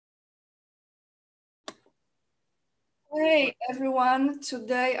Hey everyone,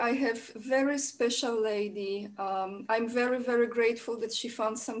 today I have very special lady. I'm very grateful that she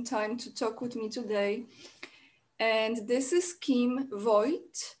found some time to talk with me today. And this is Kim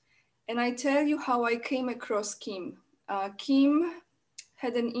Voight. And I tell you how I came across Kim. Kim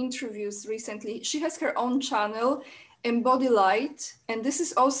had an interviews recently. She has her own channel, Embody Light, and this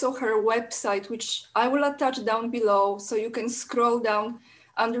is also her website, which I will attach down below so you can scroll down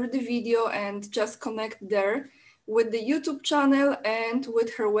under the video and just connect there with the YouTube channel and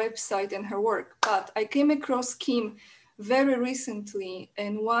with her website and her work. But I came across Kim very recently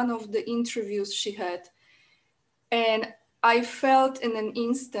in one of the interviews she had, and I felt in an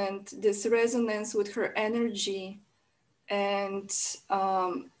instant this resonance with her energy. And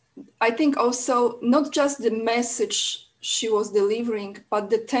I think also not just the message she was delivering, but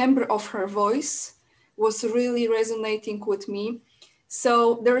the timbre of her voice was really resonating with me.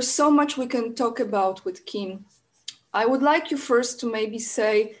 So there's so much we can talk about with Kim. I would like you first to maybe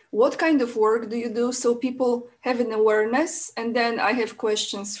say what kind of work do you do so people have an awareness, and then I have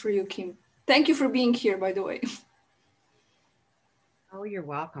questions for you, Kim. Thank you for being here, by the way. Oh, you're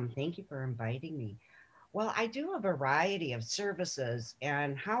welcome. Thank you for inviting me. Well, I do a variety of services,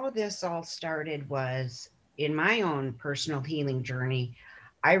 and how this all started was in my own personal healing journey.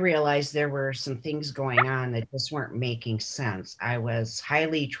 I realized there were some things going on that just weren't making sense. I was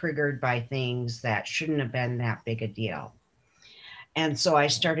highly triggered by things that shouldn't have been that big a deal. And so I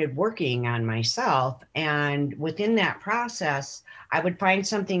started working on myself. And within that process, I would find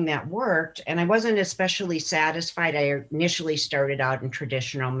something that worked. And I wasn't especially satisfied. I initially started out in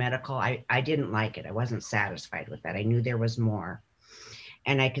traditional medical. I didn't like it. I wasn't satisfied with that. I knew there was more.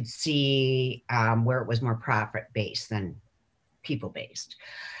 And I could see where it was more profit based than people based.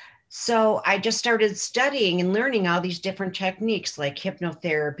 So I just started studying and learning all these different techniques like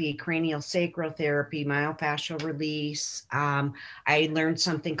hypnotherapy, cranial sacral therapy, myofascial release. I learned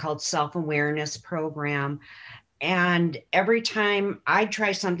something called self-awareness program. And every time I'd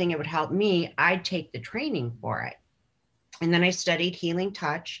try something that would help me, I'd take the training for it. And then I studied healing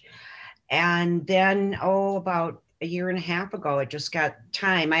touch. And then, about a year and a half ago, it just got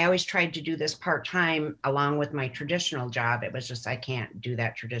time. I always tried to do this part time along with my traditional job. It was just, I can't do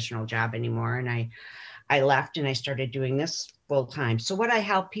that traditional job anymore. And I left and I started doing this full time. So, what I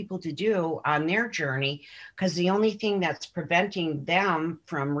help people to do on their journey, because the only thing that's preventing them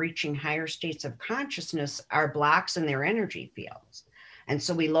from reaching higher states of consciousness are blocks in their energy fields. And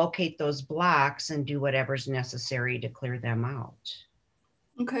so we locate those blocks and do whatever's necessary to clear them out.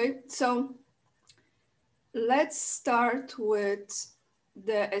 Okay, so let's start with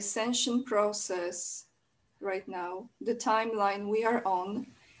the ascension process right now, the timeline we are on,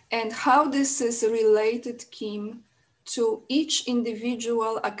 and how this is related, Kim, to each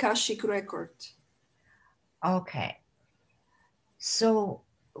individual Akashic record. Okay. So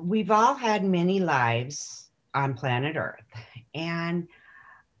we've all had many lives on planet Earth, and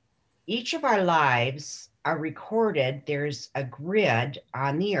each of our lives are recorded. There's a grid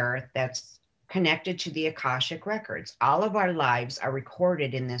on the Earth that's connected to the Akashic records. All of our lives are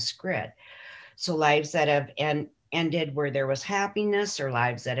recorded in this grid. So lives that have ended where there was happiness, or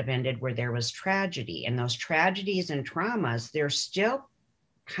lives that have ended where there was tragedy. And those tragedies and traumas, they're still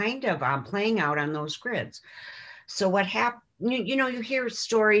kind of playing out on those grids. So what happened, you hear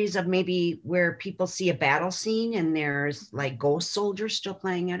stories of maybe where people see a battle scene and there's like ghost soldiers still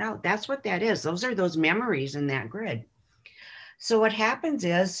playing it out. That's what that is. Those are those memories in that grid. So what happens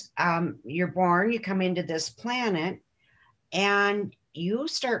is you're born, you come into this planet, and you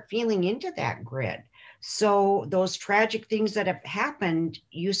start feeling into that grid. So those tragic things that have happened,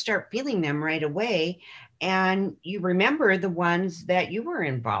 you start feeling them right away. And you remember the ones that you were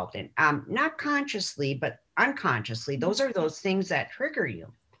involved in, not consciously, but unconsciously. Those are those things that trigger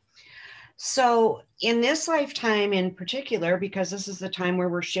you. So in this lifetime in particular, because this is the time where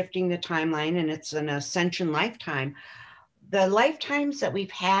we're shifting the timeline and it's an ascension lifetime, the lifetimes that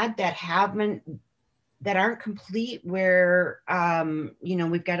we've had that aren't complete, where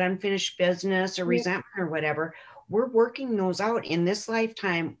we've got unfinished business or Yeah. resentment or whatever, we're working those out in this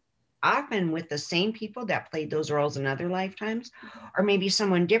lifetime, often with the same people that played those roles in other lifetimes, or maybe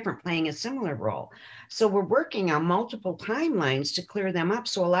someone different playing a similar role. So we're working on multiple timelines to clear them up.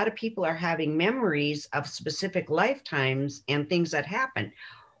 So a lot of people are having memories of specific lifetimes and things that happened.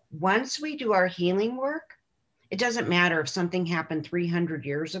 Once we do our healing work, it doesn't matter if something happened 300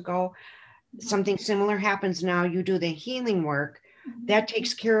 years ago, something similar happens now, you do the healing work, that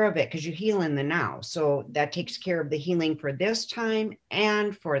takes care of it because you heal in the now. So that takes care of the healing for this time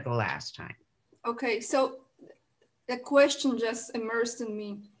and for the last time. Okay, so the question just immersed in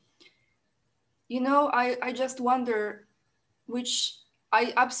me. I just wonder, which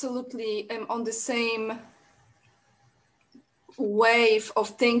I absolutely am on the same wave of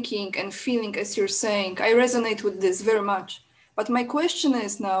thinking and feeling as you're saying. I resonate with this very much. But my question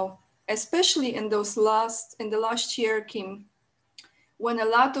is now, especially in the last year, Kim, when a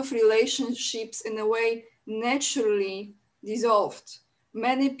lot of relationships in a way naturally dissolved,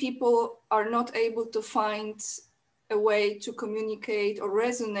 many people are not able to find a way to communicate or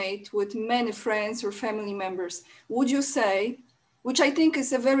resonate with many friends or family members. Would you say, which I think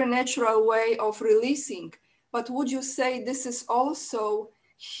is a very natural way of releasing, but would you say this is also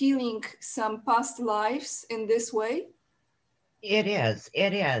healing some past lives in this way? It is,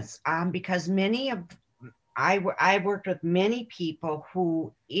 because I've worked with many people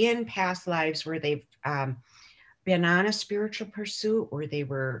who in past lives where they've been on a spiritual pursuit where they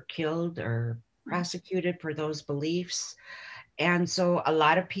were killed or prosecuted for those beliefs. And so a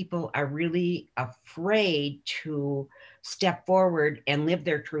lot of people are really afraid to step forward and live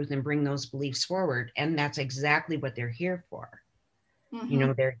their truth and bring those beliefs forward. And that's exactly what they're here for.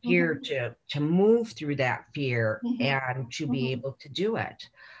 Mm-hmm. They're here Mm-hmm. to move through that fear Mm-hmm. and to be Mm-hmm. able to do it.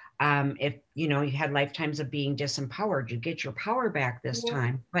 If you had lifetimes of being disempowered, you get your power back this Yeah.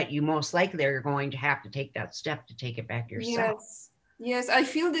 time, but you most likely are going to have to take that step to take it back yourself. Yes, yes, I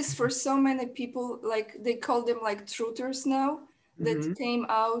feel this for so many people, like they call them like truthers now, that Hmm. came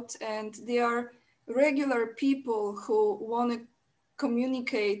out, and they are regular people who want to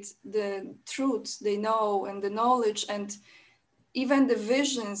communicate the truths they know and the knowledge and even the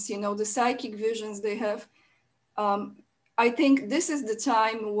visions, the psychic visions they have. Um, I think this is the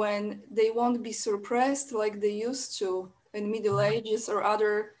time when they won't be suppressed like they used to in Middle Ages or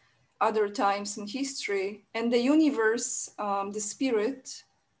other times in history, and the universe, the spirit,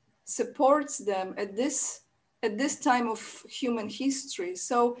 supports them at this time of human history.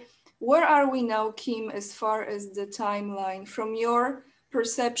 So, where are we now, Kim, as far as the timeline from your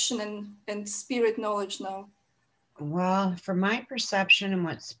perception and spirit knowledge now? Well, from my perception and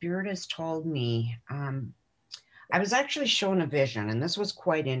what Spirit has told me, I was actually shown a vision, and this was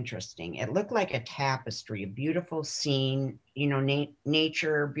quite interesting. It looked like a tapestry, a beautiful scene,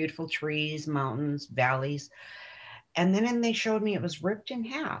 nature, beautiful trees, mountains, valleys. And then they showed me it was ripped in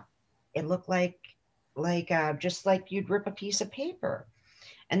half. It looked like just like you'd rip a piece of paper.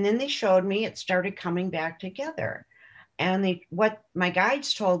 And then they showed me it started coming back together. And what my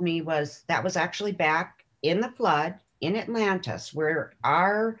guides told me was that was actually back in the flood in Atlantis, where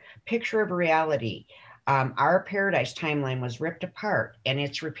our picture of reality, our paradise timeline was ripped apart and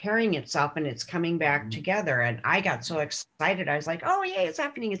it's repairing itself and it's coming back together. And I got so excited. I was like, oh, yeah, it's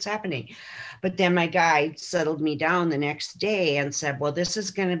happening. It's happening. But then my guide settled me down the next day and said, well, this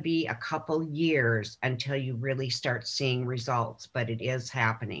is going to be a couple years until you really start seeing results, but it is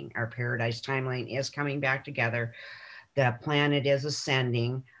happening. Our paradise timeline is coming back together. The planet is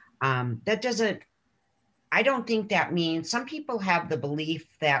ascending. That doesn't, I don't think that means some people have the belief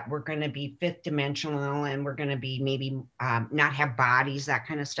that we're going to be fifth dimensional and we're going to be maybe not have bodies, that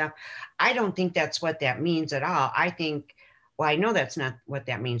kind of stuff. I don't think that's what that means at all. I think, well, I know that's not what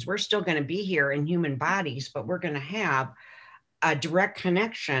that means. We're still going to be here in human bodies, but we're going to have a direct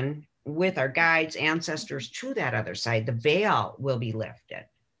connection with our guides, ancestors to that other side. The veil will be lifted,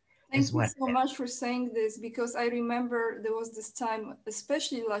 is Thank you what so it much for saying this, because I remember there was this time,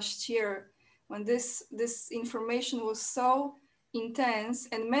 especially last year, when this information was so intense,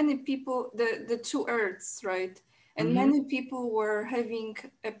 and many people, the two earths, right? is. And Hmm. many people were having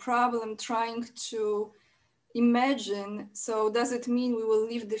a problem trying to imagine. So does it mean we will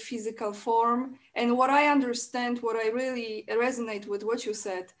leave the physical form? And what I understand, what I really resonate with what you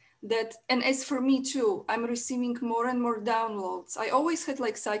said, that, and as for me too, I'm receiving more and more downloads. I always had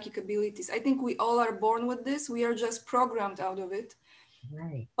like psychic abilities. I think we all are born with this. We are just programmed out of it.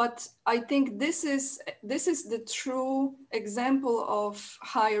 Right. But I think this is the true example of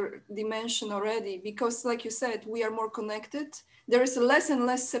higher dimension already, because like you said, we are more connected. There is less and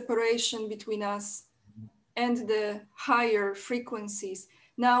less separation between us and the higher frequencies.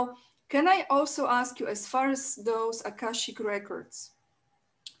 Now, can I also ask you, as far as those Akashic records,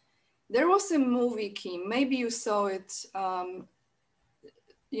 there was a movie, Kim, maybe you saw it.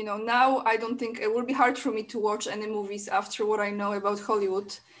 Now I don't think it will be hard for me to watch any movies after what I know about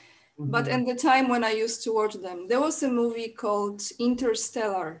Hollywood. But Hmm. at the time when I used to watch them, there was a movie called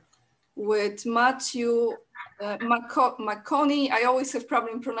Interstellar with Matthew McConaughey. I always have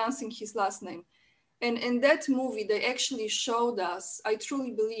problem pronouncing his last name. And in that movie, they actually showed us, I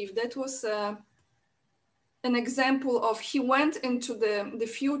truly believe that was an example of he went into the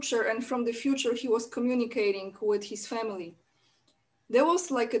future, and from the future, he was communicating with his family. There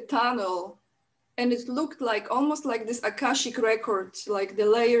was like a tunnel And it looked like almost like this Akashic record, like the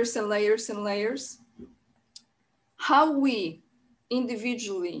layers and layers and layers. How we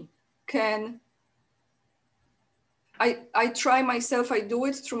individually can, I try myself, I do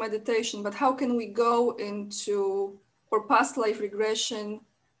it through meditation, but how can we go into, or past life regression,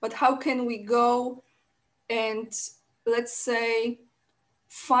 but how can we go and, let's say,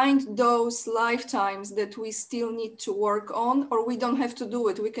 find those lifetimes that we still need to work on, or we don't have to do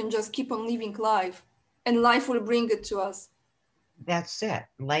it. We can just keep on living life and life will bring it to us. That's it.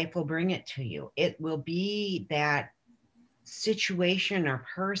 Life will bring it to you. It will be that situation or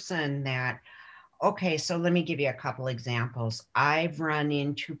person that, okay, so let me give you a couple examples. I've run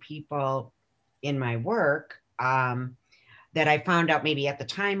into people in my work that I found out maybe at the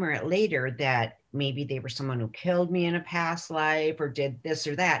time or at later that maybe they were someone who killed me in a past life or did this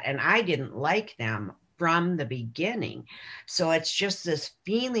or that. And I didn't like them from the beginning. So it's just this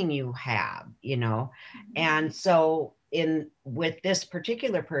feeling you have, you know. And so in with this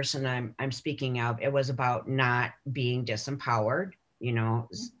particular person I'm speaking of, it was about not being disempowered, you know,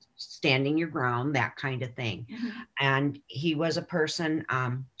 standing your ground, that kind of thing. Mm-hmm. And he was a person,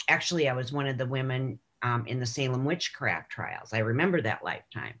 actually, I was one of the women in the Salem witchcraft trials. I remember that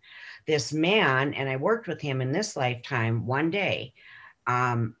lifetime. This man, and I worked with him in this lifetime one day.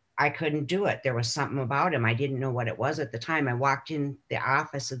 I couldn't do it. There was something about him. I didn't know what it was at the time. I walked in the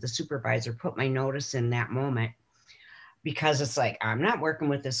office of the supervisor, put my notice in that moment because it's like, I'm not working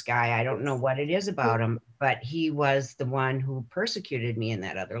with this guy. I don't know what it is about him, but he was the one who persecuted me in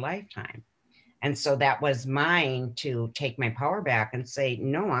that other lifetime. And so that was mine to take my power back and say,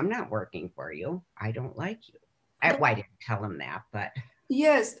 no, I'm not working for you. I don't like you. Well, I didn't tell him that, but.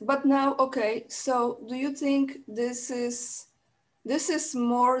 Yes, but now, okay, so do you think this is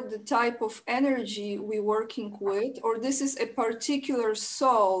more the type of energy we're working with, or this is a particular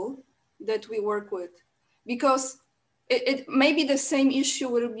soul that we work with? Because it may be the same issue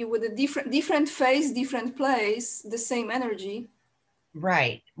will be with a different phase, different place, the same energy.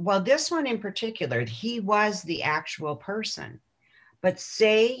 Right. Well, this one in particular, he was the actual person. But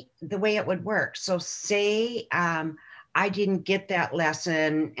say the way it would work. So say I didn't get that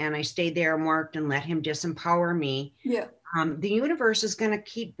lesson and I stayed there and worked and let him disempower me. Yeah. The universe is going to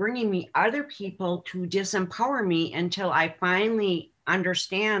keep bringing me other people to disempower me until I finally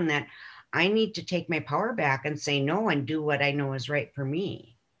understand that I need to take my power back and say no and do what I know is right for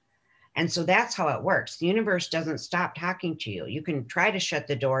me. And so that's how it works. The universe doesn't stop talking to you. You can try to shut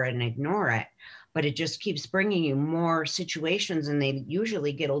the door and ignore it, but it just keeps bringing you more situations, and they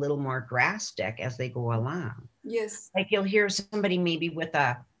usually get a little more drastic as they go along. Yes. Like you'll hear somebody maybe with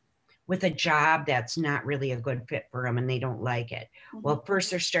a job that's not really a good fit for them and they don't like it. Mm-hmm. Well, first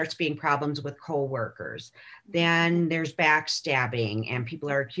there starts being problems with coworkers. Then there's backstabbing and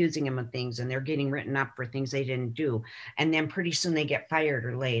people are accusing them of things and they're getting written up for things they didn't do. And then pretty soon they get fired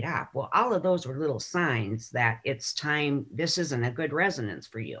or laid off. Well, all of those were little signs that it's time, this isn't a good resonance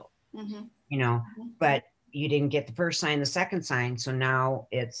for you, Mm-hmm. you know, Mm-hmm. but you didn't get the first sign, the second sign. So now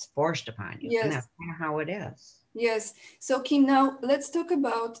it's forced upon you. And Yes. that's kind of how it is. Yes. So Kim, now let's talk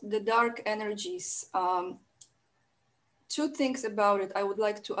about the dark energies. Two things about it I would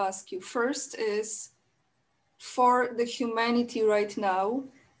like to ask you. First is, for the humanity right now,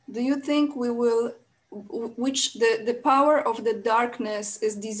 do you think we will, which the power of the darkness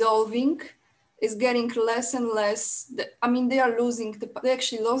is dissolving, is getting less and less? I mean, they are losing, they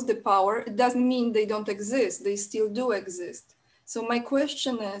actually lost the power. It doesn't mean they don't exist. They still do exist. So my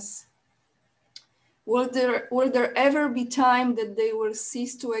question is, will there ever be time that they will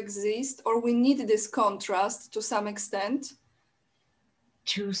cease to exist, or we need this contrast to some extent?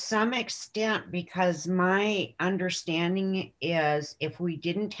 To some extent, because my understanding is if we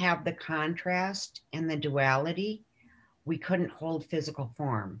didn't have the contrast and the duality, we couldn't hold physical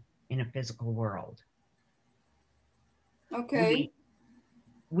form in a physical world. Okay.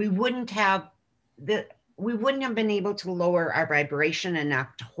 We wouldn't have the we wouldn't have been able to lower our vibration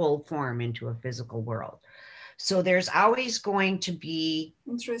enough to hold form into a physical world. So there's always going to be,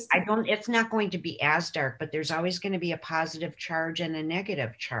 Interesting. it's not going to be as dark, but there's always going to be a positive charge and a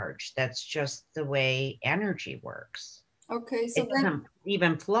negative charge. That's just the way energy works. Okay, so It then, doesn't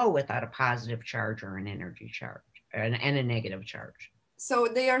even flow without a positive charge or an energy charge and a negative charge. so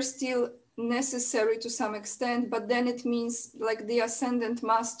they are still necessary to some extent, but then it means like the ascendant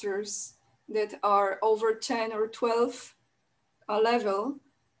masters that are over 10 or 12 level,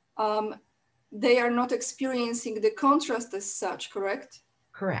 um, they are not experiencing the contrast as such, correct?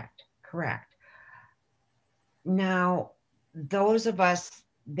 Correct, correct. Now, those of us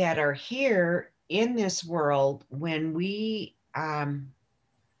that are here in this world, when we,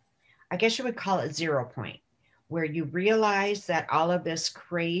 I guess you would call it 0 point, where you realize that all of this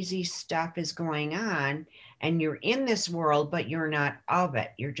crazy stuff is going on and you're in this world, but you're not of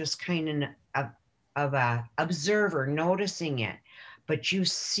it. You're just kind of a observer noticing it, but you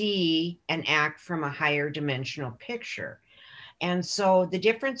see and act from a higher dimensional picture. And so the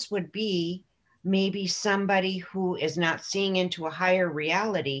difference would be maybe somebody who is not seeing into a higher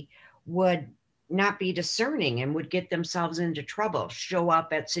reality would not be discerning and would get themselves into trouble, show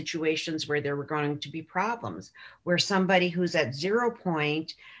up at situations where there were going to be problems, where somebody who's at 0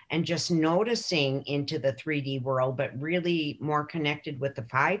 point and just noticing into the 3D world, but really more connected with the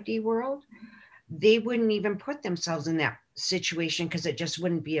 5D world, they wouldn't even put themselves in that situation because it just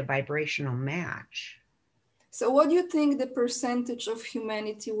wouldn't be a vibrational match. So what do you think the percentage of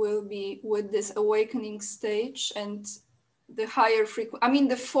humanity will be with this awakening stage and the higher frequency? I mean,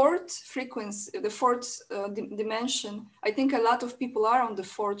 the fourth frequency, the fourth dimension, I think a lot of people are on the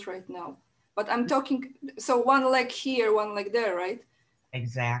fourth right now. But I'm talking, so one leg here, one leg there, right?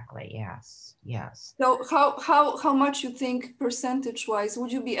 Exactly. Yes. Yes. So how much you think percentage wise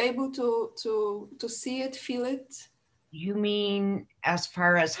would you be able to see it, feel it? You mean as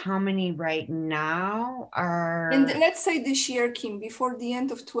far as how many right now And are? let's say this year, Kim, before the end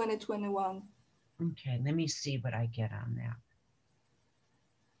of 2021. Okay, let me see what I get on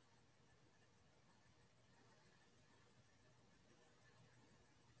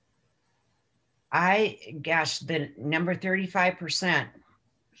that. Gosh, the number 35%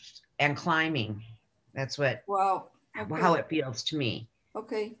 and climbing. That's what, Wow. Okay. how it feels to me.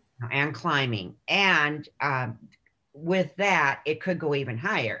 Okay. And climbing. And with that, it could go even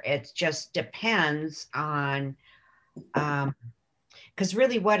higher. It just depends on, because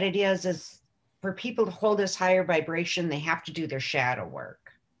really what it is for people to hold this higher vibration, they have to do their shadow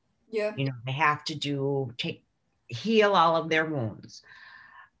work. Yeah. They have to heal all of their wounds.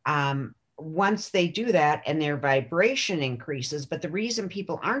 Once they do that and their vibration increases, but the reason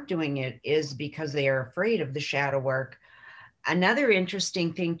people aren't doing it is because they are afraid of the shadow work. Another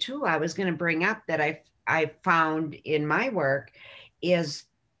interesting thing too, I was going to bring up that I found in my work is,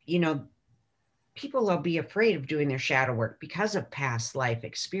 you know, people will be afraid of doing their shadow work because of past life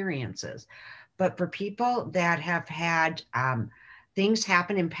experiences. But for people that have had things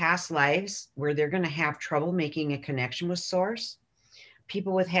happen in past lives where they're going to have trouble making a connection with source,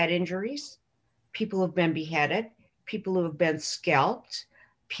 people with head injuries, people who have been beheaded, people who have been scalped,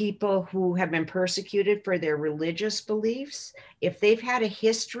 people who have been persecuted for their religious beliefs, if they've had a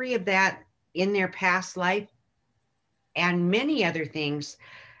history of that in their past life and many other things,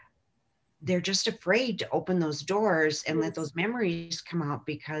 they're just afraid to open those doors and let Yes. those memories come out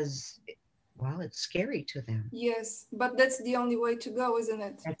because, well, it's scary to them. Yes. But that's the only way to go, isn't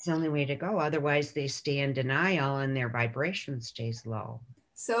it? That's the only way to go. Otherwise, they stay in denial and their vibration stays low.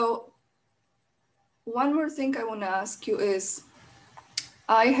 So one more thing I want to ask you is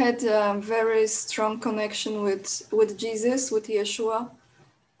I had a very strong connection with Jesus, with Yeshua.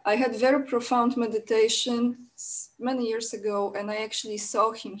 I had very profound meditation many years ago, and I actually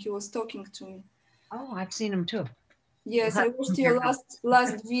saw him. He was talking to me. Oh, I've seen them too. Yes, I watched your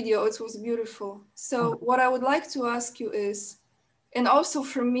last video. It was beautiful. So what I would like to ask you is, and also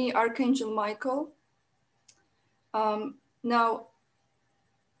for me, Archangel Michael. Now,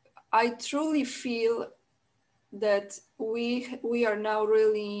 I truly feel that we are now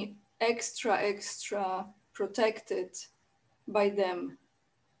really extra protected by them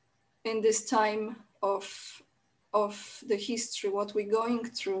in this time of the history, what we're going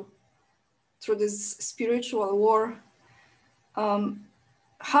through this spiritual war.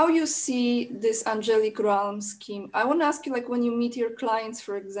 How you see this angelic realm scheme? I want to ask you, like, when you meet your clients,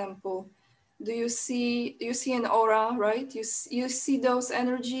 for example, do you see an aura, right? You see those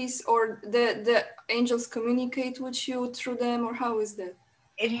energies, or the angels communicate with you through them, or how is that?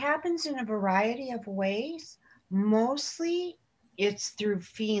 It happens in a variety of ways. Mostly it's through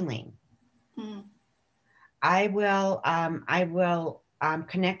feeling. Mm. I will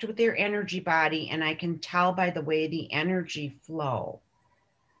connect with their energy body, and I can tell by the way the energy flow,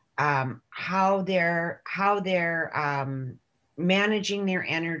 how they're managing their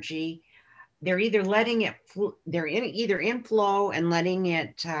energy. They're either letting it they're either in flow and letting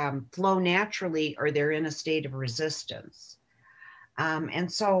it flow naturally, or they're in a state of resistance.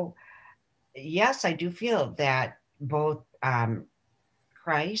 And so, yes, I do feel that both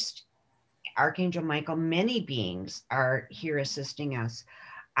Christ, Archangel Michael, many beings are here assisting us.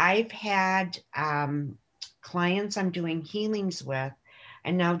 I've had clients I'm doing healings with,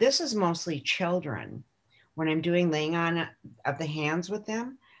 and now this is mostly children. When I'm doing laying on of the hands with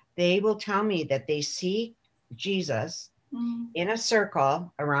them, they will tell me that they see Jesus Mm, in a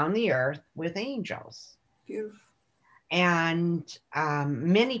circle around the earth with angels, beautiful. and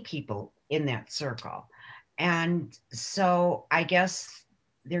many people in that circle. And so I guess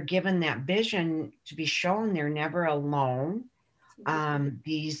they're given that vision to be shown they're never alone. So beautiful.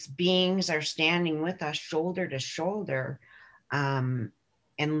 These beings are standing with us shoulder to shoulder, um,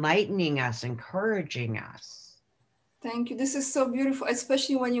 enlightening us, encouraging us. Thank you. This is so beautiful,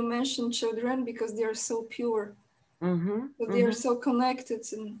 especially when you mention children because they are so pure. Mm-hmm, So they are mm-hmm. so connected.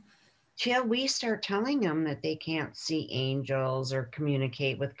 And Till we start telling them that they can't see angels or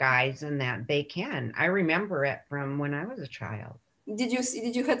communicate with guides, and that they can. I remember it from when I was a child. did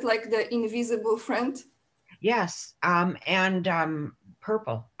you had like the invisible friend? Yes, and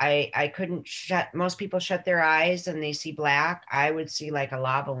purple. I couldn't shut. Most people shut their eyes and they see black. I would see like a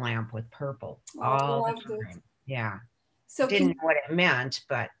lava lamp with purple Oh, I all the love that. time. Yeah, So didn't know what it meant,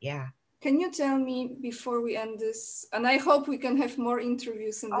 but yeah. can you tell me before we end this, and I hope we can have more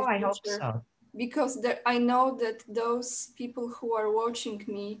interviews in Oh, the I hope future, so. because I know that those people who are watching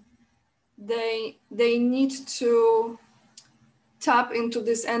me, they need to tap into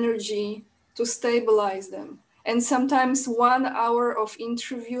this energy to stabilize them. And sometimes 1 hour of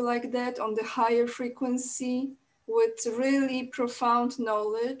interview like that on the higher frequency with really profound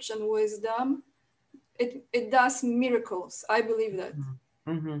knowledge and wisdom, it does miracles. I believe that.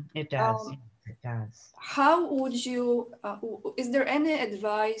 It does. Um, Yes, it does. how would you, is there any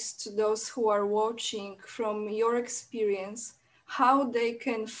advice to those who are watching from your experience, how they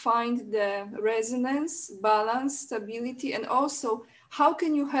can find the resonance, balance, stability, and also how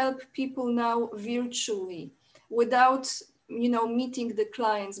can you help people now virtually without, meeting the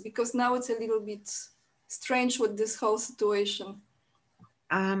clients? Because now it's a little bit strange with this whole situation.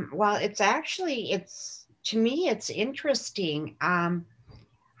 Well, it's to me, it's interesting.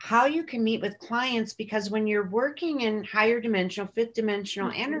 How you can meet with clients, because when you're working in higher dimensional, fifth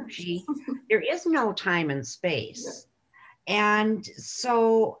dimensional Mhm. energy, there is no time and Yeah. space. And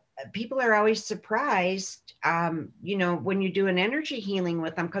so people are always surprised, when you do an energy healing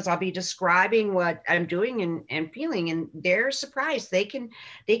with them, because I'll be describing what I'm doing and feeling, and they're surprised. They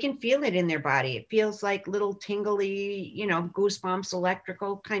can feel it in their body. It feels like little tingly, goosebumps,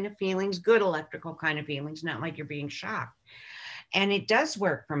 electrical kind of feelings, good electrical kind of feelings, not like you're being shocked. And it does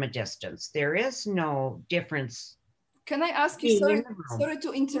work from a distance. There is no difference Can I ask you, being in sorry, the room. sorry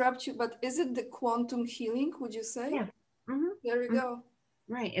to interrupt you, but is it the quantum healing, would you say? Yeah. Hmm. There we go.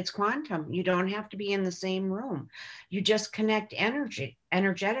 Right. It's quantum. You don't have to be in the same room. You just connect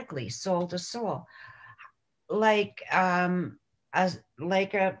energetically, soul to soul, like as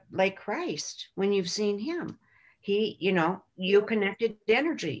like Christ when you've seen him. You Yeah. connected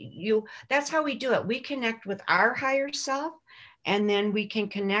energy. That's how we do it. We connect with our higher self, and then we can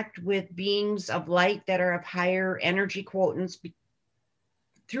connect with beings of light that are of higher energy quotients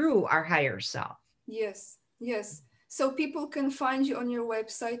through our higher self. Yes, yes. So people can find you on your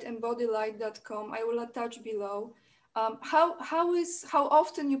website, embodielight.com. I will attach below. How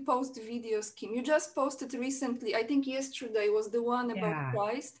often you post videos, Kim? You just posted recently. I think yesterday was the one about Yeah.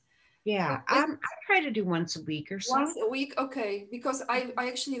 Christ. Yeah. Is I try to do once a week or once so. a week? Okay, because I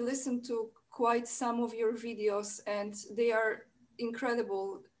actually listened to quite some of your videos and they are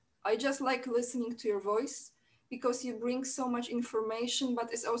incredible. I just like listening to your voice because you bring so much information,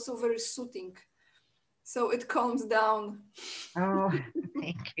 but it's also very soothing. So it calms down. Oh,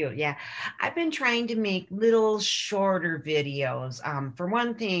 thank you. Yeah. I've been trying to make little shorter videos. For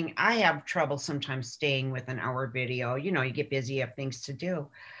one thing, I have trouble sometimes staying with an hour video. You get busy, you have things to do.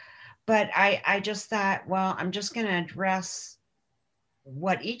 But I just thought, well, I'm just going to address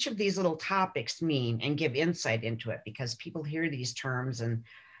what each of these little topics mean and give insight into it, because people hear these terms and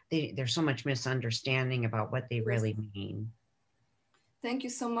there's so much misunderstanding about what they Yes. really mean. Thank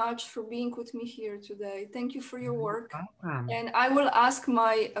you so much for being with me here today. Thank you for your You're work. welcome. And I will ask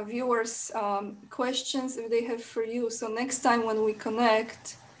my viewers questions if they have for you. So next time when we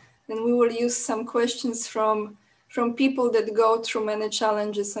connect, then we will use some questions from people that go through many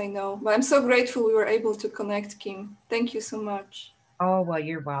challenges, I know. But I'm so grateful we were able to connect, Kim. Thank you so much. Oh, well,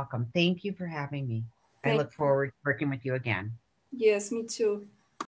 you're welcome. Thank you for having me. I Thank look you. forward to working with you again. Yes, me too.